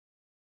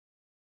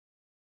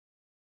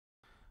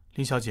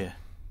林小姐，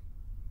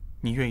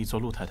你愿意做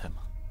陆太太吗？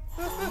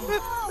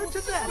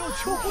真的要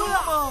求婚啊！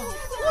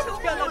我的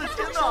天哪！我的天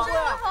哪！求婚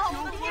啊！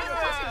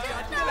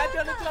今天来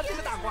这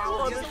个大瓜，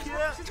我的天，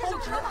超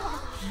值！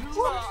我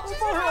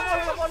抱上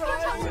了！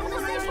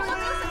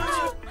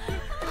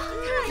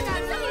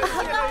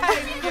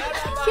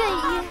愿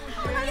意。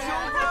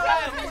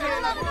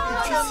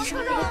这牺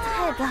牲也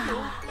太大了。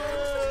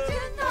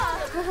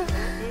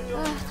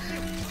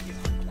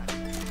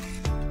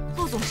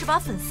陆总是把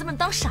粉丝们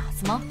当傻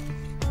子吗？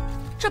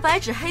这白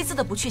纸黑字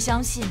的不去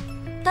相信，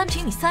单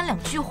凭你3、2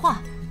句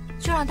话，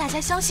就让大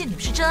家相信你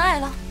们是真爱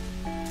了？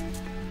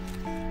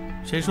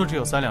谁说只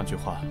有3、2句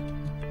话？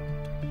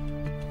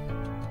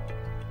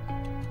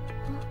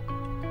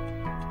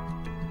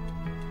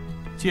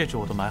戒指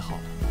我都买好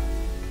了，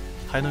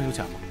还能有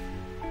假吗？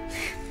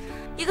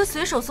一个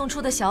随手送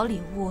出的小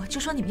礼物，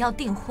就说你们要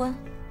订婚，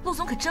陆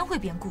总可真会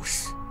编故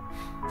事。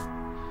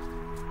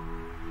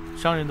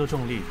商人都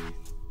重利，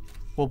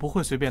我不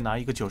会随便拿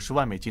一个90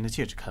万美金的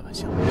戒指开玩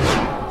笑。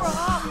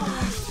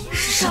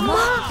什么？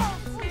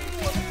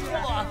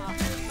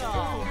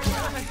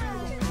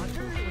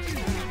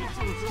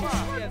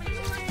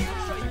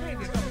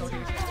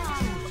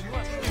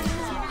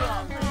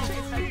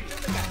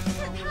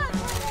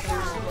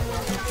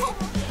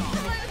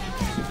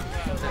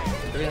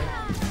刘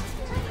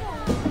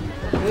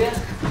烨，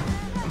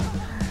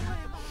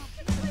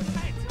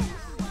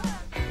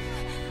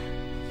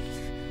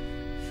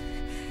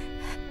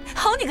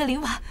好你个林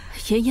婉！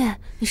妍妍，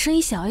你声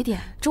音小一点，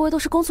周围都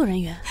是工作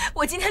人员。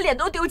我今天脸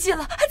都丢尽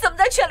了，还怎么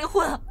在圈里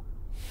混啊？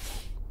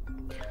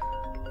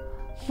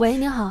喂，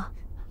您好，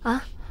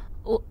啊，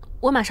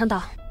我马上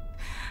到。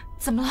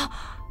怎么了？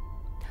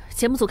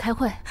节目组开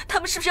会。他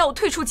们是不是要我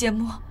退出节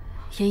目？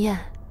妍妍，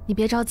你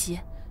别着急，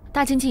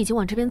大经纪已经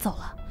往这边走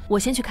了。我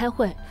先去开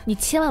会，你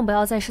千万不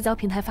要在社交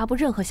平台发布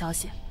任何消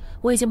息。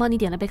我已经帮你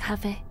点了杯咖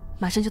啡，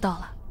马上就到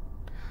了。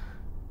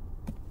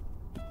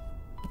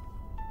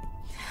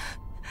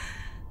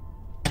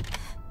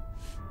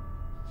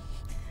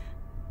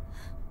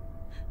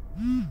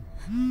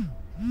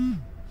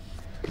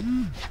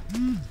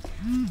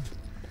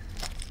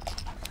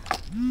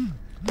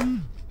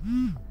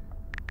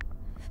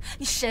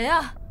你谁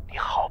啊？你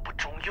好不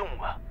中用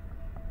啊！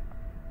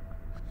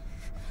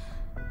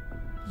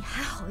你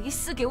还好意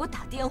思给我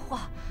打电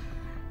话？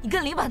你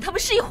跟林婉他们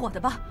是一伙的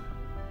吧？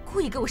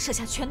故意给我设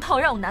下圈套，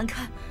让我难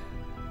堪。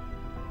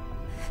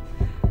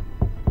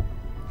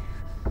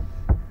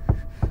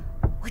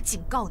我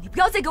警告你，不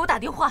要再给我打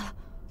电话了。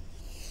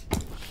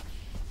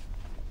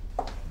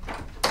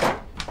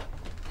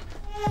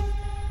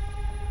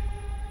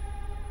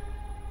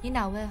你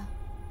哪位啊？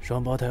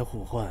双胞胎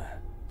互换，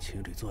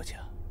情侣作假，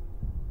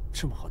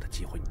这么好的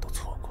机会你都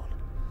错过了。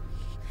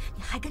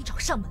你还敢找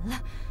上门来？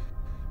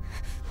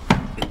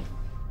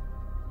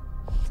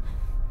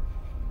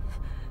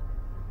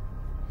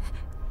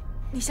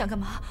你想干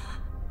嘛？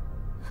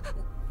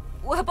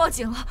我要报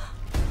警了。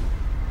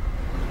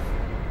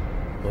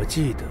我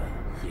记得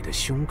你的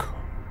胸口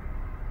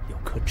有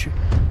颗痣。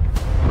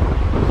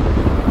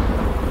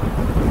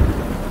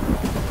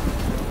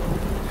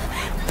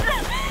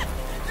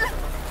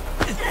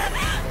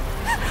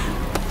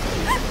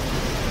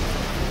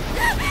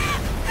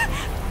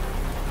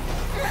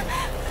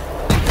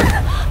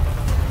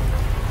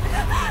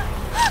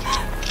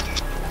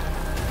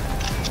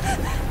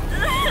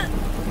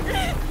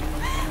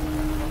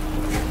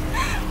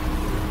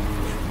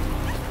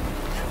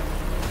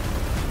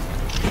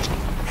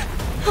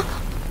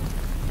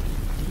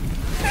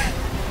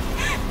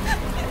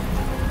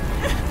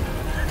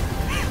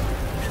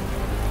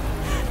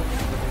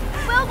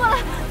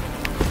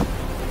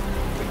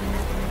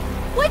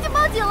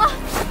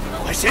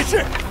闲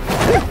事。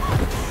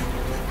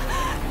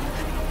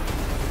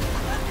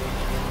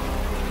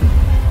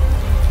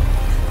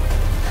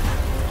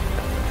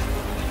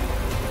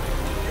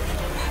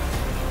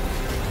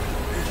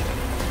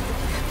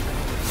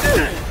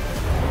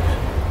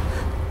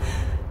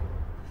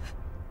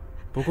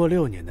不过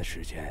6年的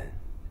时间，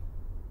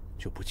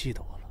就不记得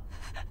我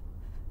了。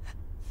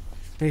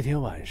那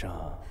天晚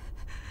上，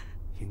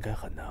应该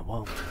很难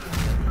忘吧。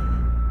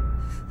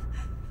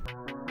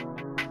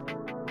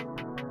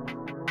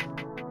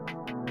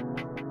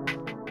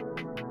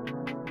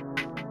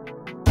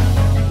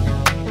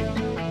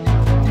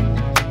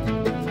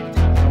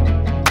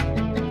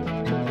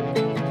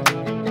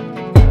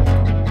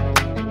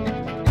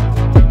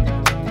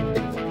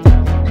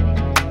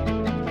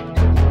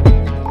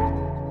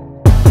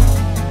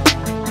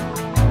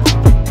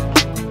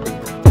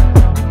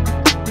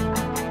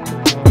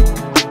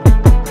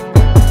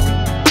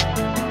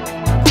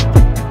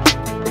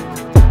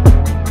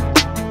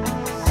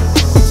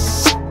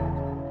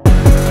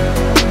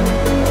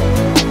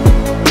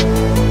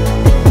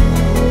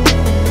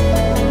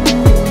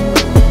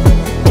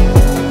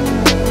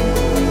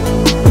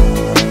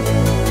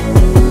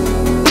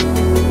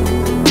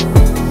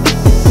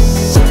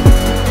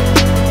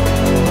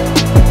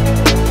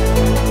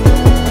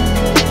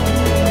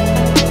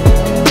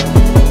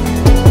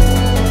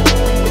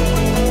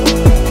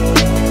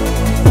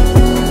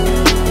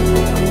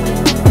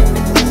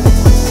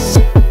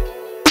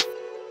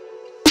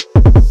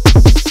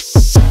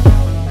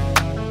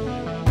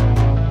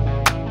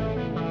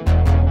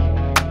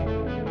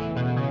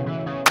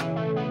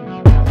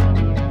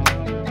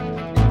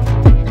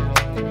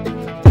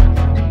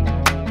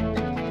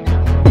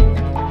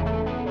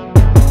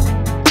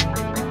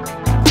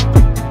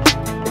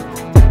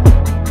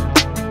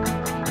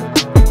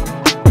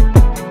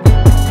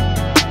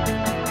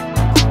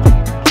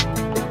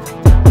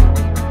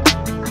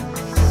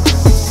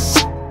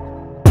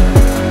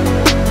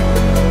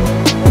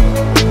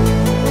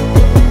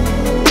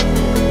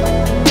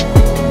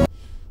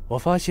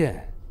发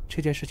现这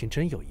件事情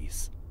真有意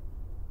思。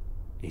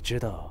你知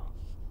道，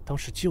当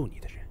时救你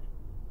的人，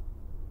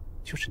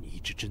就是你一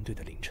直针对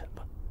的凌晨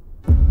吧？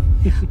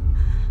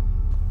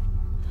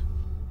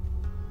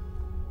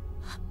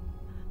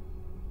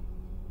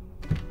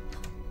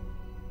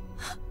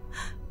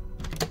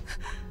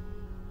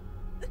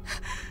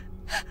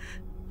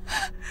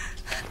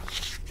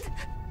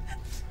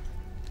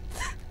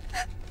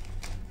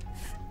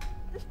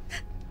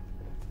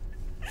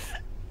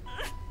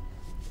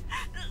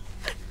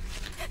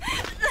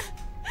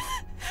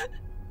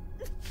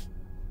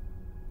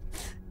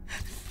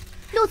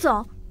陆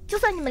总，就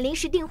算你们临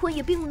时订婚，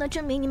也并不能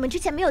证明你们之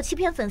前没有欺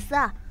骗粉丝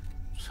啊。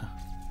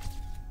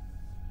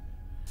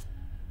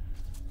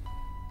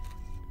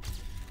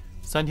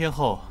3天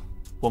后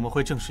我们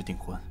会正式订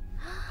婚。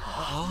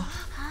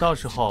到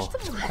时候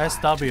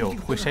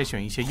SW 会筛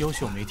选一些优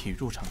秀媒体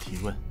入场提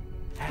问，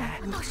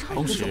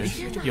同时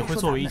也会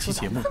作为一期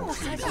节目播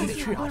出。一定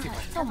去啊！这个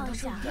在网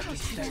上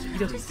一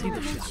定得去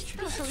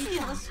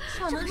啊！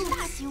这能是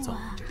大新闻。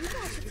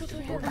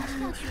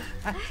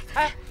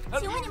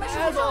请问你们是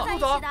陆总，陆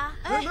总，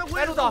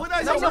陆总，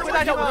能不能回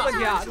答一下我的问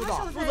题啊？陆总，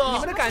你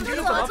们的感情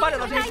是怎么发展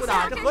到这一步的？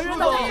这合约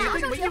到底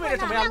对你们意味着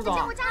什么呀？陆总，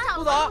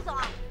陆总。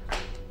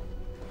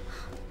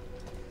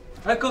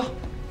哎，哥，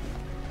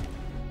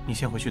你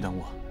先回去等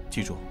我，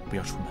记住不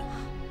要出门。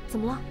怎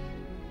么了？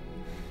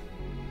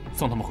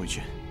送他们回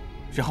去，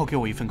然后给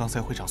我一份刚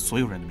才会场所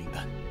有人的名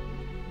单。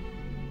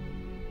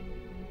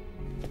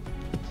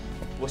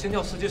我先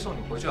叫司机送你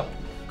回去啊，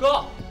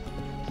哥。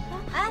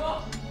哎，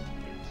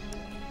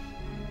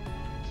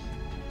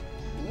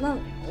那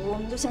我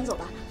们就先走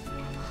吧。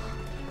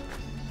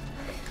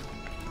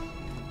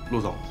陆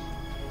总，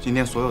今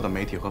天所有的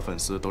媒体和粉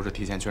丝都是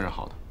提前确认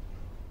好的。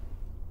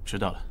知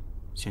道了，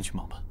先去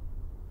忙吧。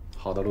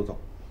好的，陆总。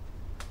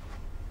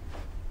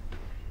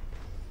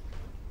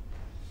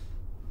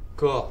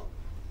哥，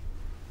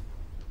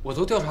我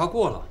都调查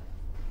过了，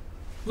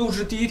录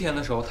制第1天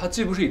的时候，他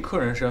既不是以客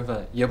人身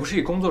份，也不是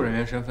以工作人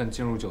员身份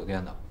进入酒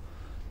店的，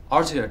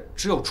而且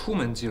只有出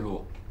门记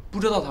录，不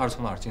知道他是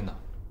从哪儿进的。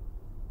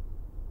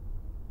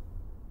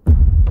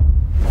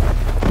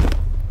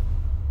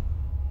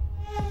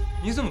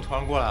你怎么突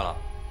然过来了？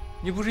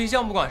你不是一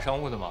向不管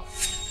商务的吗？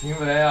因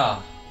为啊，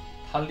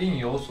他另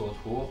有所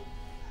图。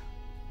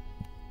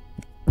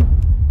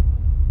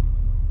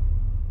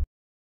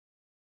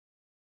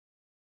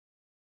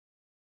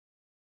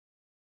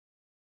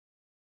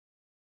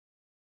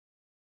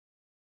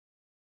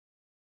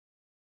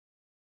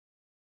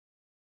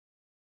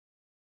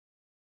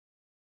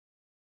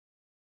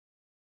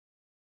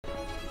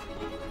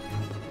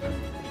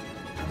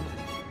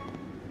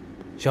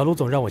小卢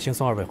总让我先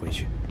送2位回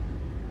去。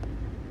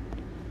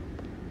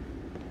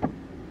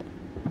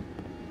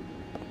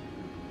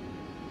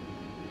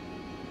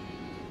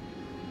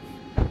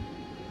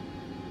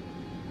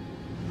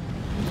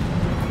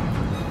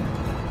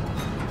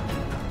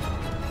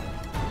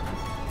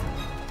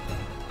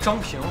张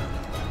平，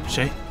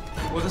谁？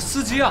我的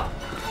司机啊！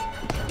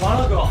完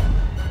了，哥。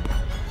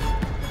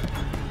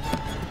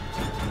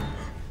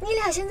你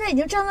俩现在已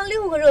经占了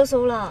6个热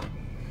搜了，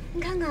你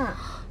看看。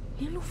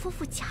林陆夫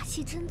妇假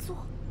戏真做，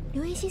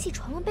流言信息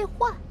传闻被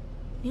换，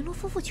林陆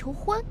夫妇求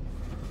婚。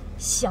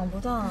想不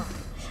到啊，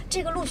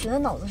这个陆巡的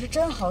脑子是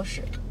真好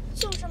使，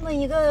就这么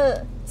一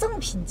个赠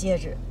品戒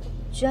指，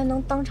居然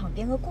能当场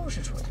编个故事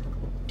出来，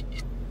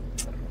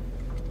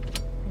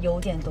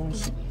有点东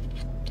西。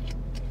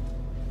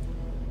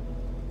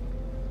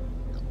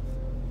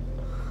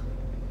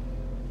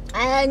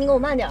哎，你给我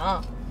慢点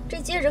啊！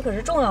这戒指可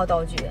是重要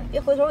道具，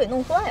别回头给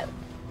弄坏了。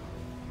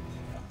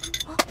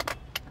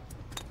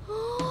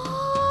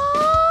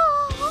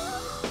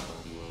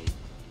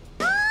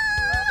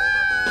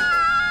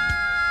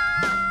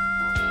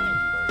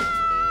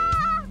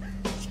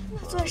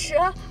钻石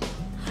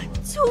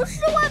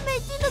，90万美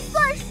金的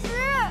钻石！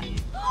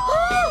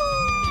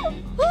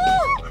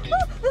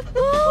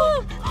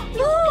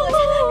让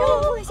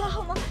我摸一下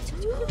好吗？求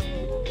求你！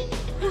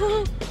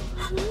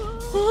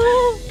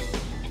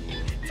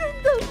真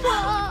的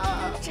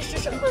吗？这是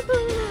什么？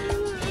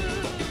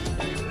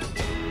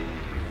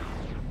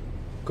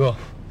哥，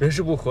人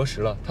事部核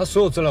实了，他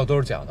所有资料都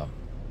是假的。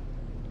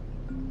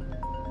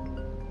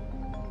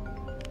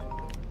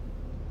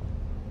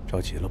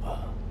着急了吧？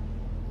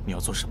你要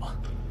做什么？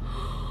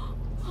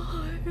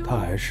他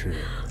还是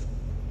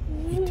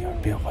一点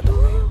变化都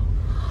没有。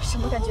什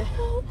么感觉？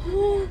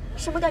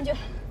什么感觉？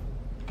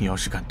你要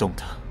是敢动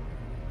他，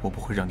我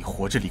不会让你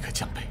活着离开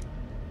江北。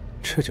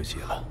这就急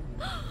了？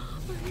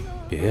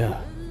别呀，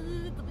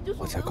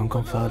我才刚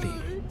刚发力，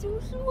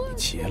你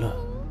急了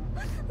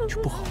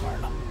就不好玩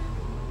了。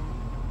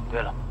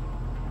对了，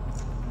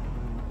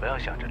不要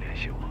想着联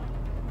系我，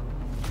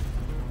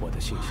我的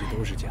信息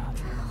都是假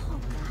的，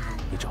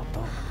你找不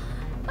到了。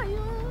哎呀，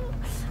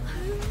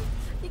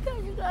你看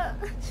你看。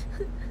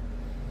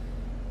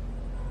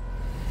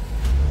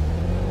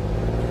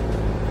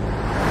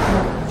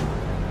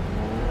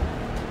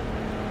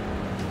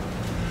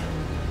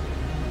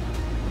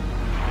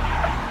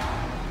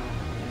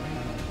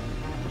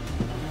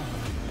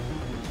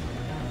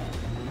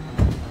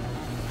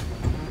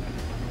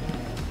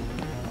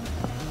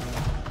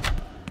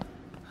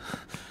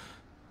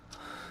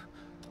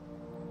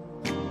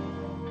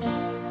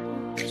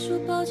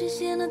气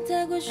显得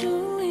太过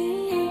疏离，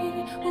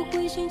我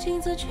会心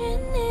情测取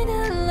你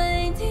的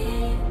泪滴，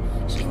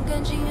心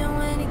甘情愿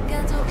为你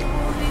赶走无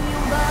名，拥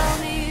抱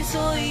你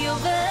所有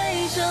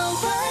悲伤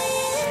怀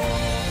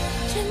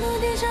疑，千古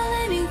地上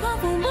雷鸣狂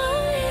风暴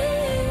雨，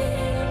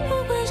我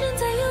会站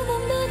在有光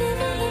的地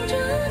方等着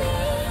你，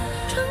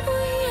穿过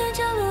音乐角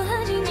落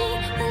和荆棘，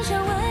很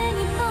想为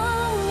你保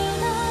留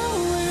那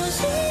温柔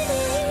细腻，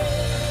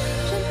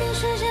任凭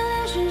时间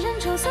流逝人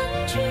潮散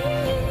去，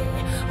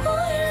我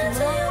依然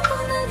在有光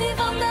的地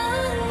方等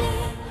你。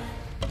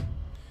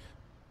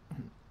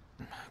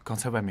刚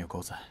才外面有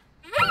狗仔。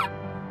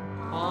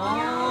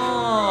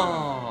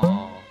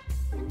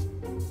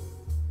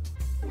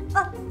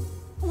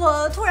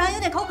我突然有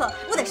点口渴，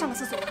我得上个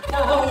厕所。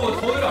我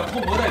头有点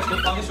痛，我得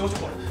去房间休息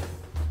会儿。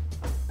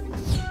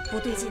不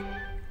对劲，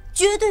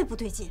绝对不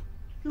对劲！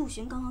陆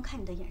巡刚刚看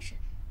你的眼神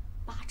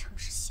，8成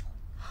是喜欢。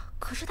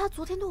可是他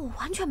昨天对我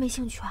完全没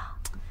兴趣啊！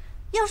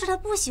要是他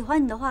不喜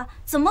欢你的话，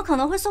怎么可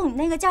能会送你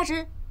那个价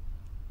值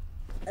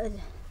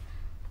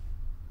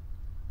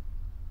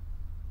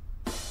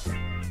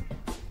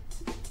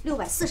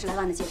640来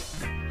万的戒指？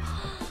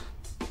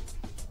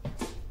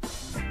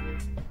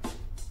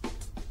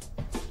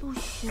陆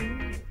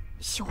巡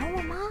喜欢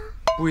我吗？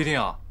不一定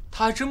啊，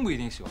他还真不一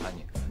定喜欢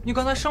你。你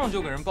刚才上来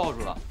就给人抱住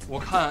了，我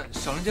看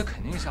小玲姐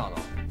肯定吓到了。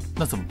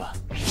那怎么办？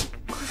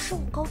可是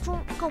我高中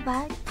告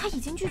白他已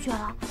经拒绝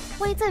了，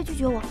万一再拒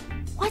绝我，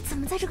我还怎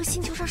么在这个星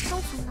球上生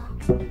存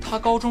呢？他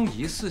高中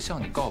疑似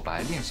向你告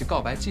白，练习告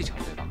白技巧，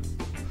对吧？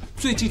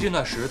最近这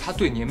段时他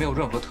对你也没有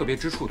任何特别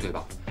之处，对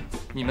吧？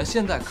你们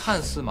现在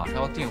看似马上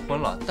要订婚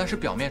了，但是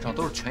表面上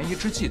都是权宜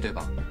之计，对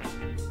吧？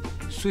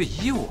所以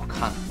依我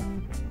看，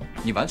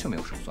你完全没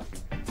有胜算。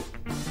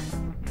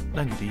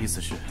那你的意思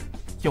是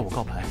要我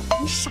告白？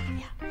你傻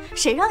呀，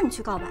谁让你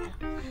去告白了？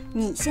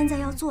你现在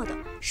要做的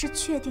是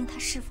确定他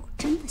是否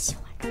真的喜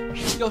欢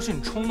你。要是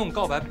你冲动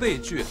告白被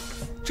拒，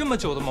这么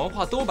久的谋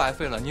划都白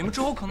费了，你们之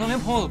后可能连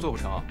朋友都做不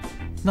成。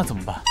那怎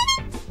么办？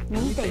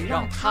你得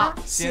让他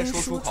先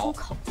说出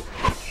口。